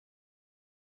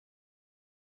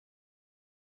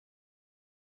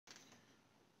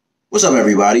What's up,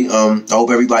 everybody? I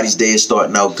hope everybody's day is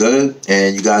starting out good,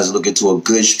 and you guys are looking to a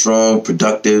good, strong,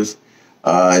 productive,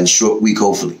 and short week,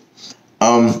 hopefully.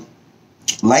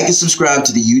 Like and subscribe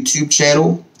to the YouTube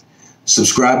channel.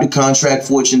 Subscribe to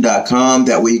ContractFortune.com.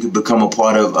 That way you can become a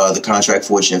part of the Contract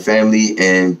Fortune family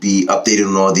and be updated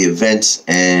on all the events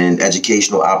and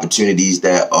educational opportunities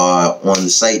that are on the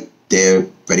site. They're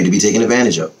ready to be taken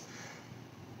advantage of.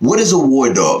 What is a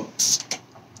war dog?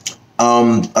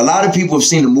 A lot of people have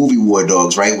seen the movie War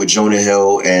Dogs, right, with Jonah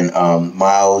Hill and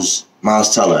Miles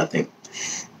Teller, I think.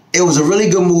 It was a really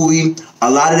good movie.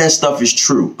 A lot of that stuff is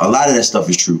true. A lot of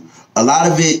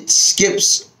it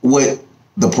skips what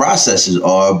the processes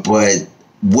are, but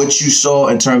what you saw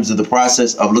in terms of the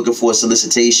process of looking for a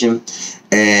solicitation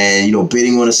and,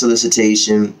 bidding on a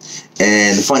solicitation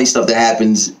and the funny stuff that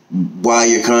happens while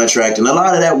you're contracting, a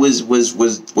lot of that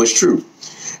was true.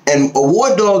 And a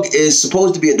war dog is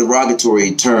supposed to be a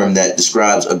derogatory term that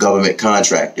describes a government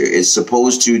contractor. It's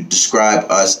supposed to describe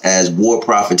us as war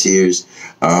profiteers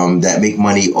that make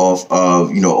money off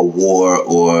of, a war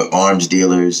or arms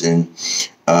dealers.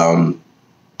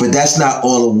 But that's not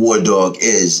all a war dog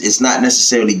is. It's not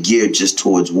necessarily geared just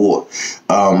towards war.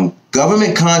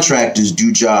 Government contractors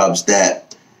do jobs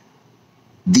that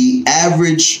the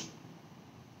average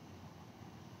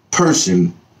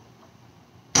person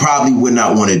probably would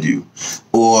not want to do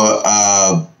or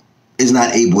is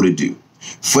not able to do.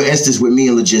 For instance, with me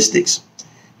in logistics,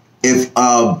 if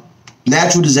a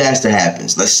natural disaster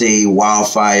happens, let's say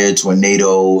wildfire,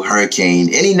 tornado,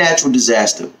 hurricane, any natural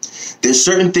disaster, there's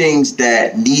certain things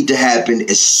that need to happen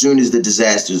as soon as the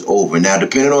disaster is over. Now,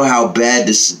 depending on how bad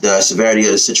the severity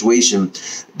of the situation,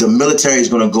 the military is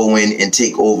going to go in and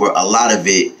take over a lot of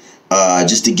it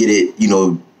just to get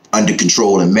it, under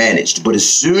control and managed. But as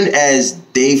soon as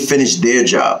they finish their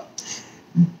job,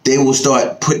 they will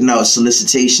start putting out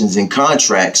solicitations and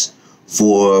contracts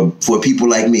for people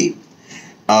like me.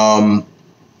 To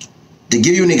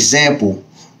give you an example,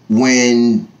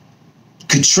 when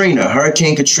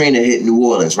Hurricane Katrina hit New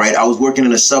Orleans, right? I was working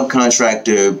in a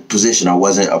subcontractor position. I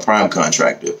wasn't a prime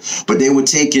contractor, but they were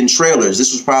taking trailers.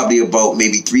 This was probably about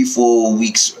maybe 3-4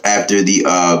 weeks after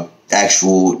the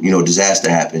actual, disaster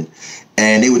happened.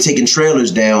 And they were taking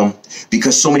trailers down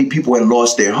because so many people had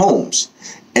lost their homes.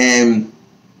 And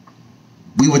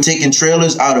we were taking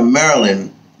trailers out of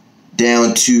Maryland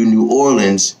down to New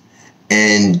Orleans.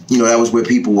 And, that was where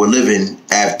people were living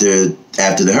after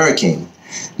the hurricane.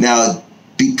 Now,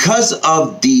 because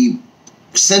of the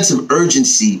sense of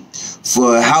urgency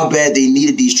for how bad they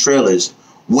needed these trailers,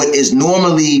 what is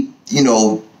normally,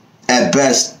 at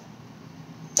best,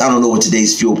 I don't know what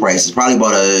today's fuel price is. Probably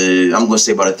about I'm going to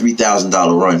say about a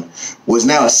 $3,000 run. Was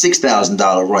now a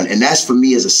 $6,000 run. And that's for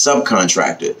me as a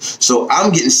subcontractor. So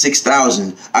I'm getting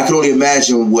 $6,000. I can only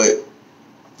imagine what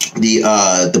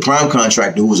the prime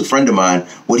contractor, who was a friend of mine,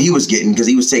 what he was getting, because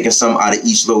he was taking some out of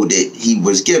each load that he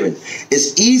was given.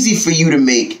 It's easy for you to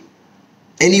make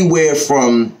anywhere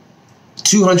from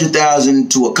 $200,000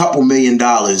 to a couple $1 million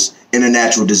in a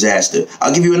natural disaster.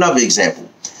 I'll give you another example.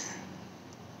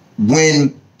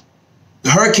 When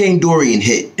Hurricane Dorian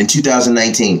hit in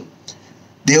 2019,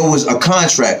 there was a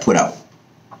contract put out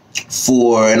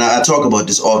for, and I talk about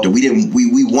this often. We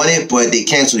won it, but they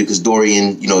canceled it because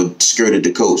Dorian, skirted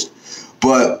the coast.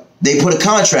 But they put a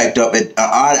contract up at an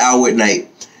odd hour at night,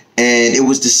 and it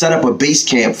was to set up a base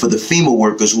camp for the FEMA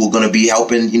workers who were going to be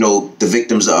helping, the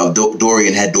victims of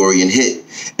Dorian had Dorian hit,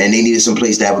 and they needed some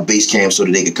place to have a base camp so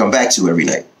that they could come back to every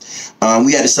night.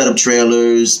 We had to set up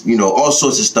trailers, all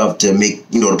sorts of stuff to make,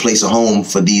 the place a home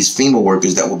for these FEMA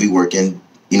workers that would be working,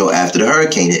 after the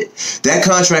hurricane hit. That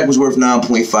contract was worth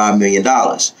 $9.5 million.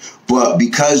 But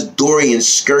because Dorian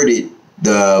skirted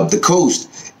the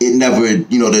coast, it never,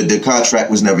 the contract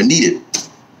was never needed.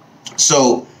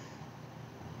 So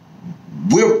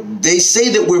they say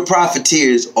that we're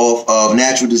profiteers of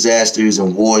natural disasters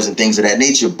and wars and things of that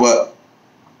nature. But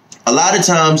a lot of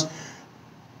times,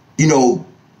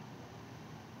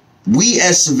 we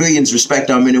as civilians respect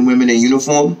our men and women in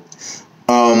uniform.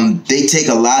 They take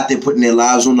a lot. They're putting their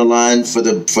lives on the line for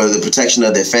the protection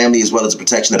of their family as well as the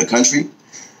protection of the country.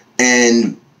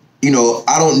 And,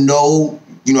 I don't know,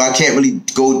 I can't really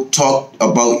go talk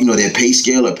about, their pay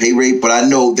scale or pay rate, but I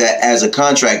know that as a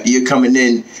contractor, you're coming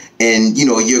in and,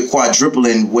 you're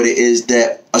quadrupling what it is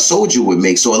that a soldier would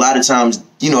make. So a lot of times,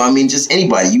 just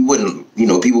anybody, you wouldn't,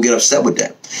 people get upset with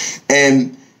that.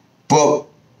 But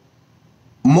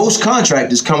most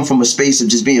contractors come from a space of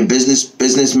just being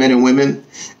businessmen and women,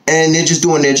 and they're just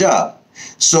doing their job.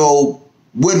 So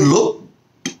we're looked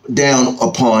down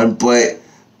upon, but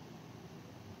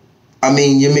I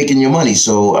mean, you're making your money,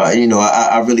 so I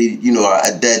really,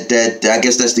 I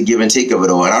guess that's the give and take of it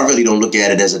all. And I really don't look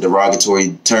at it as a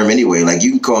derogatory term anyway. Like,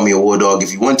 you can call me a war dog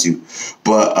if you want to,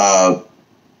 but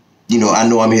I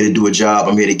know I'm here to do a job.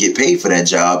 I'm here to get paid for that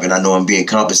job, and I know I'm being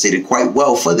compensated quite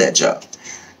well for that job.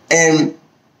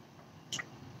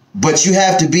 But you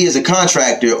have to be, as a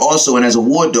contractor also, and as a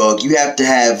war dog, you have to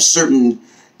have certain,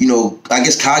 I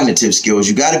guess, cognitive skills.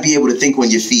 You got to be able to think on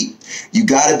your feet. You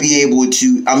got to be able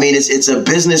to, it's a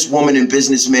businesswoman and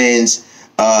businessman's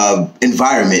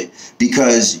environment,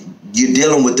 because you're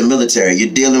dealing with the military.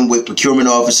 You're dealing with procurement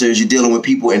officers. You're dealing with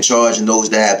people in charge and those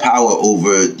that have power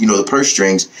over, the purse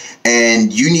strings.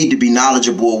 And you need to be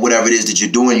knowledgeable of whatever it is that you're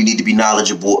doing. You need to be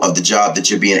knowledgeable of the job that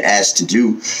you're being asked to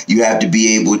do. You have to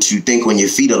be able to think on your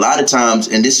feet a lot of times.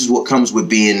 And this is what comes with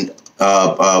being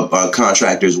a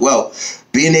contractor as well.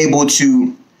 Being able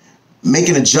to make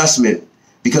an adjustment,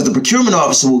 because the procurement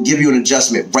officer will give you an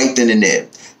adjustment right then and there.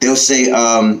 They'll say,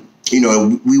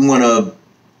 we want a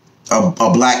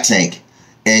black tank,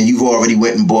 and you've already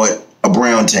went and bought a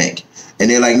brown tank, and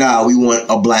they're like, nah, we want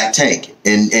a black tank,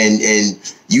 and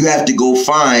you have to go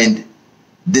find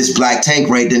this black tank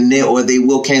right then and there, or they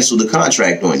will cancel the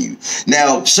contract on you.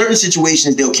 Now, certain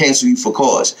situations, they'll cancel you for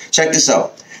cause. Check this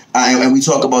out. And we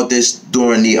talk about this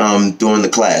during the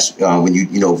class. When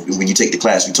you take the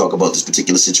class, we talk about this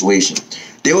particular situation.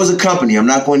 There was a company, I'm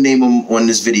not going to name them on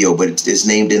this video, but it's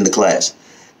named in the class,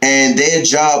 and their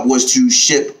job was to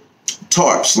ship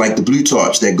tarps, like the blue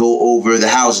tarps that go over the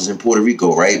houses in Puerto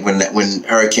Rico, right? When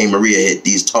Hurricane Maria hit,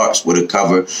 these tarps were to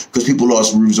cover, because people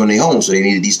lost roofs on their homes, so they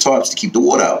needed these tarps to keep the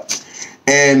water out.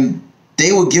 And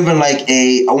they were given like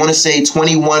I want to say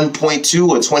 $21.2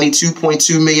 or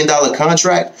 $22.2 million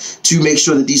contract to make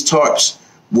sure that these tarps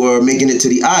were making it to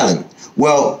the island.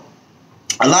 Well,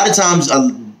 a lot of times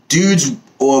dudes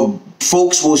or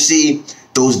folks will see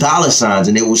those dollar signs,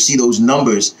 and they will see those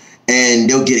numbers, and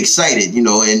they'll get excited,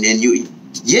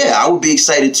 I would be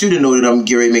excited too to know that I'm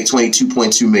getting ready to make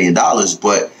 $22.2 million.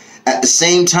 But at the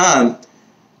same time,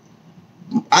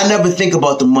 I never think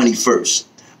about the money first.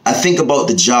 I think about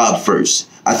the job first.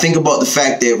 I think about the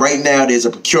fact that right now there's a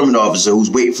procurement officer who's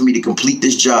waiting for me to complete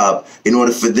this job in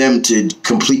order for them to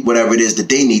complete whatever it is that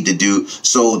they need to do.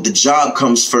 So the job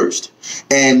comes first.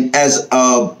 And as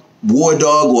a war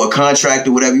dog or a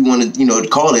contractor, whatever you want to,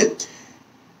 call it,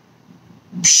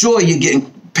 sure, you're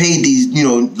getting paid these,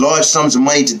 large sums of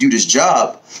money to do this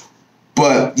job,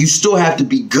 but you still have to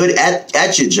be good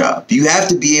at your job. You have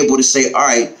to be able to say, all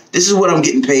right, this is what I'm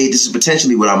getting paid. This is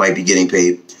potentially what I might be getting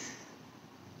paid.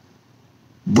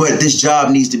 But this job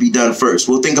needs to be done first.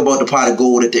 We'll think about the pot of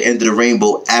gold at the end of the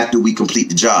rainbow after we complete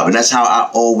the job. And that's how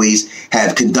I always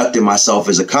have conducted myself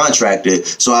as a contractor.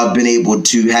 So I've been able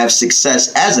to have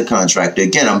success as a contractor.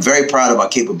 Again, I'm very proud of our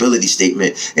capability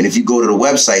statement. And if you go to the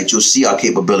website, you'll see our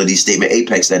capability statement,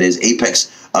 Apex, that is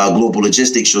Apex Global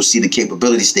Logistics. You'll see the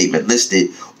capability statement listed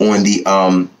on the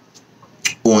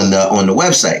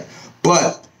website.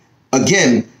 But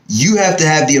again, you have to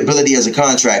have the ability as a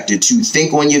contractor to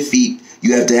think on your feet.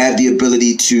 You have to have the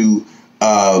ability to,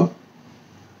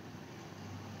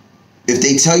 if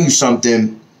they tell you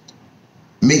something,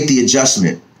 make the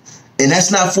adjustment. And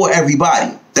that's not for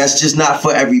everybody. That's just not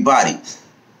for everybody.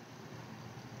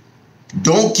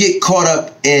 Don't get caught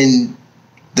up in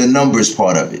the numbers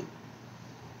part of it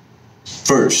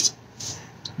first.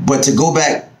 But to go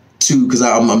back to, because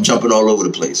I'm jumping all over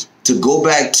the place, to go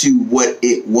back to what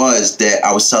it was that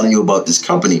I was telling you about this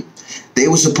company, they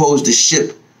were supposed to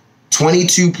ship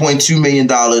 $22.2 million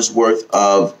worth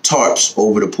of tarps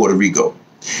over to Puerto Rico.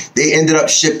 They ended up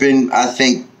shipping, I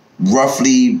think,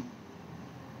 roughly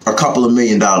a couple of $1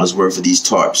 million worth of these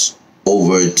tarps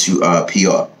over to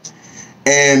PR.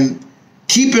 And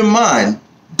keep in mind,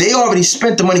 they already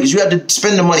spent the money, because you have to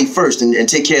spend the money first and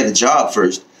take care of the job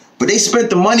first. But they spent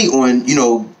the money on,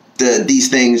 these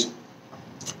things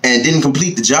and didn't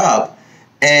complete the job.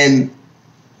 And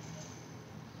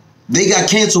they got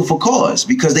canceled for cause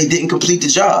because they didn't complete the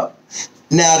job.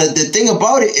 Now, the thing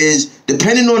about it is,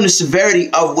 depending on the severity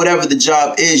of whatever the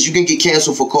job is, you can get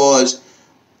canceled for cause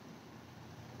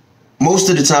most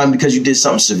of the time because you did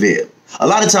something severe. A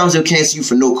lot of times they'll cancel you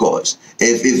for no cause.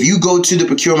 If you go to the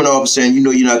procurement officer and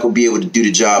you're not going to be able to do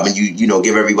the job, and you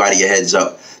give everybody a heads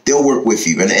up, they'll work with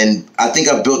you. And I think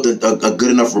I've built a good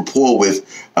enough rapport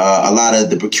with a lot of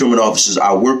the procurement officers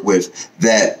I work with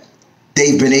that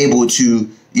they've been able to,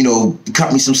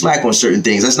 cut me some slack on certain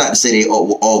things. That's not to say they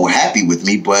all were happy with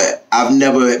me, but I've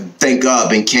never, thank God,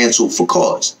 been canceled for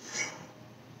cause.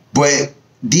 But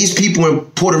these people in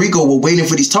Puerto Rico were waiting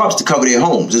for these tarps to cover their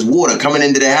homes. There's water coming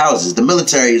into their houses. The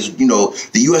military is, you know,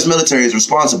 the U.S. military is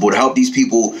responsible to help these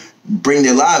people bring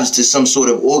their lives to some sort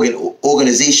of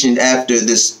organization after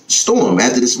this storm,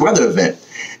 after this weather event.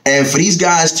 And for these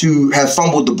guys to have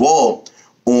fumbled the ball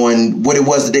on what it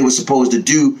was that they were supposed to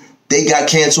do, they got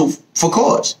canceled for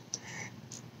cause.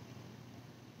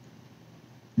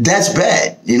 That's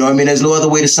bad. You know what I mean? There's no other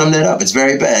way to sum that up. It's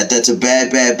very bad. That's a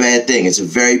bad, bad, bad thing. It's a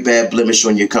very bad blemish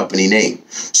on your company name.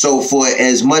 So for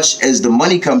as much as the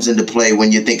money comes into play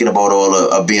when you're thinking about all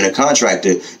of being a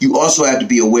contractor, you also have to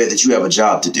be aware that you have a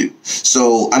job to do.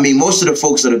 So, I mean, most of the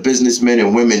folks that are businessmen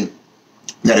and women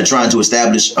that are trying to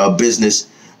establish a business,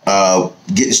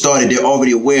 getting started, they're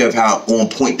already aware of how on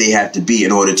point they have to be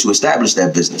in order to establish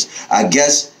that business. I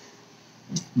guess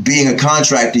being a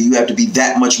contractor, you have to be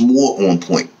that much more on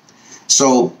point.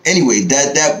 So anyway,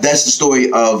 that's the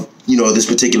story of, you know, this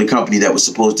particular company that was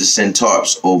supposed to send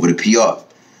tarps over to PR.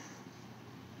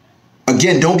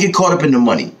 Again, don't get caught up in the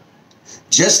money.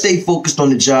 Just stay focused on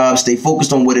the job, stay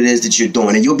focused on what it is that you're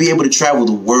doing, and you'll be able to travel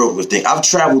the world with things. I've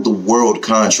traveled the world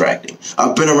contracting.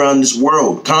 I've been around this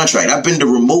world contracting. I've been to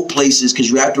remote places, because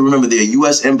you have to remember there are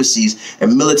U.S. embassies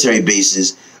and military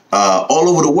bases all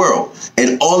over the world.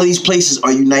 And all of these places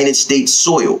are United States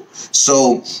soil.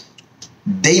 So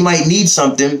they might need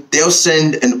something. They'll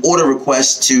send an order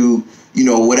request to, you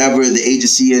know, whatever the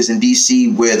agency is in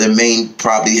D.C. where the main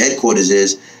probably headquarters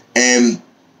is. And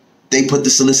they put the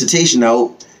solicitation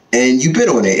out and you bid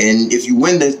on it. And if you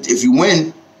win,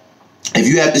 if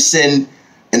you have to send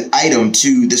an item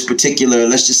to this particular,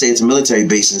 let's just say it's a military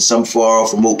base in some far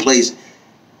off remote place,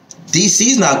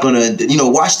 DC's not going to, you know,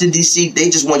 Washington, D.C., they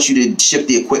just want you to ship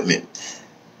the equipment.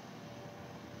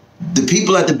 The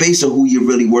people at the base are who you're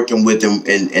really working with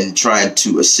and trying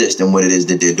to assist in what it is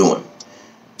that they're doing.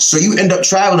 So you end up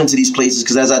traveling to these places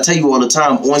because, as I tell you all the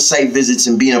time, on-site visits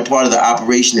and being a part of the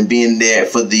operation and being there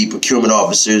for the procurement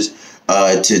officers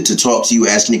to talk to you,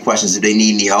 ask any questions if they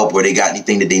need any help or they got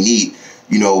anything that they need,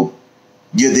 you know,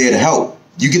 you're there to help.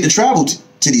 You get to travel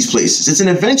to these places. It's an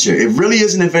adventure. It really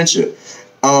is an adventure.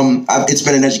 It's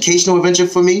been an educational adventure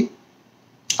for me.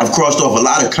 I've crossed off a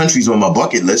lot of countries on my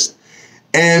bucket list.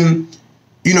 And,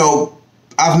 you know,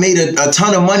 I've made a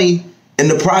ton of money in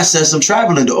the process of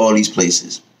traveling to all these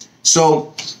places.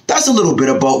 So that's a little bit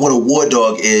about what a war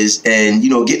dog is and, you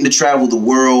know, getting to travel the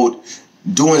world,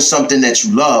 doing something that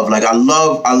you love. Like I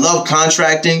love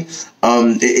contracting.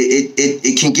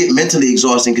 It can get mentally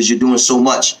exhausting because you're doing so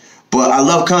much. But I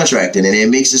love contracting, and it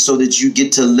makes it so that you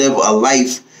get to live a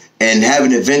life and have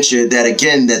an adventure that,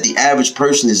 again, that the average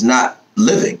person is not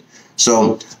living.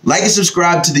 So like and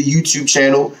subscribe to the YouTube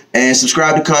channel and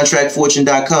subscribe to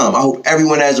ContractFortune.com. I hope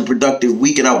everyone has a productive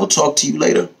week, and I will talk to you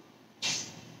later.